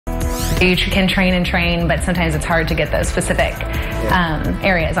You can train and train, but sometimes it's hard to get those specific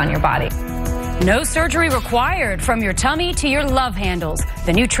areas on your body. No surgery required from your tummy to your love handles.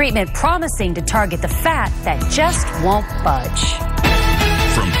 The new treatment promising to target the fat that just won't budge.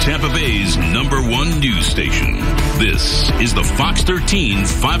 From Tampa Bay's #1 news station, this is the Fox 13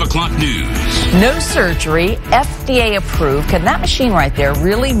 5 o'clock news. No surgery, FDA approved. Can that machine right there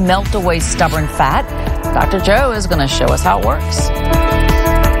really melt away stubborn fat? Dr. Joe is going to show us how it works.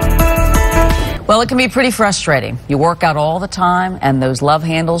 Well, it can be pretty frustrating. You work out all the time and those love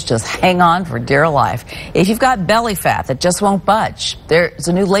handles just hang on for dear life. If you've got belly fat that just won't budge, there's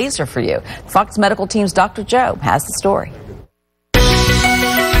a new laser for you. Fox Medical Team's Dr. Joe has the story.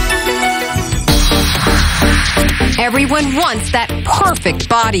 Everyone wants that perfect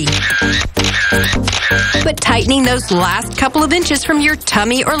body. But tightening those last couple of inches from your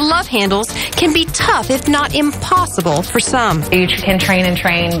tummy or love handles can be tough, if not impossible, for some. You can train and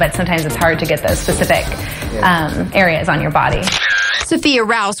train, but sometimes it's hard to get those specific areas on your body. Sophia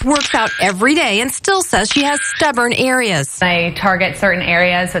Rouse works out every day and still says she has stubborn areas. I target certain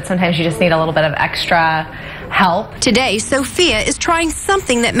areas, but sometimes you just need a little bit of extra help. Today, Sophia is trying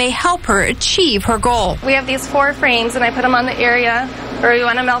something that may help her achieve her goal. We have these 4 frames, and I put them on the area where we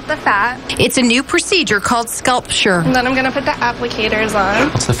want to melt the fat. It's a new procedure called SculpSure. And then I'm going to put the applicators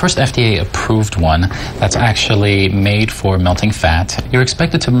on. It's the first FDA-approved one that's actually made for melting fat. You're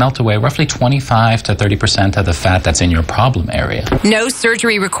expected to melt away roughly 25 to 30% of the fat that's in your problem area. No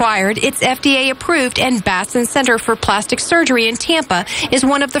surgery required. It's FDA-approved, and Basson Center for Plastic Surgery in Tampa is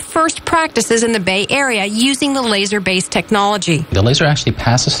one of the first practices in the Bay Area using the laser-based technology. The laser actually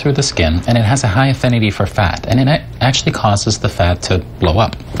passes through the skin, and it has a high affinity for fat, and it actually causes the fat to blow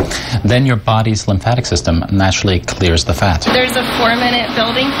up. Then your body's lymphatic system naturally clears the fat. There's a 4-minute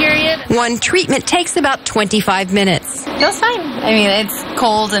building period. One treatment takes about 25 minutes. Feels fine. I mean, it's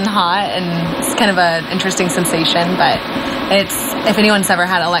cold and hot, and it's kind of an interesting sensation, but if anyone's ever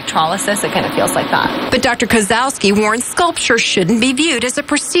had electrolysis, it kind of feels like that. But Dr. Kozlowski warns SculpSure shouldn't be viewed as a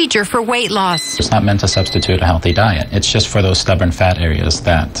procedure for weight loss. It's not meant to substitute a healthy diet. It's just for those stubborn fat areas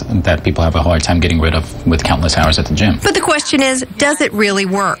that people have a hard time getting rid of with countless hours at the gym. But the question is, does it really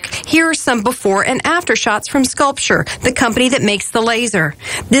work? Here are some before and after shots from SculpSure, the company that makes the laser.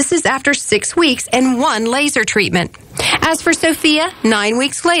 This is after 6 weeks and 1 laser treatment. As for Sophia, 9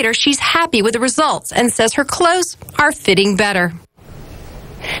 weeks later, she's happy with the results and says her clothes are fitting better.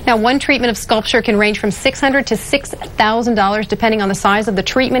 Now, one treatment of SculpSure can range from $600 to $6,000 depending on the size of the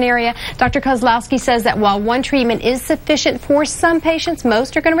treatment area. Dr. Kozlowski says that while one treatment is sufficient for some patients,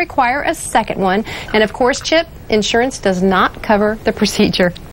 most are going to require a second one. And of course, Chip, insurance does not cover the procedure.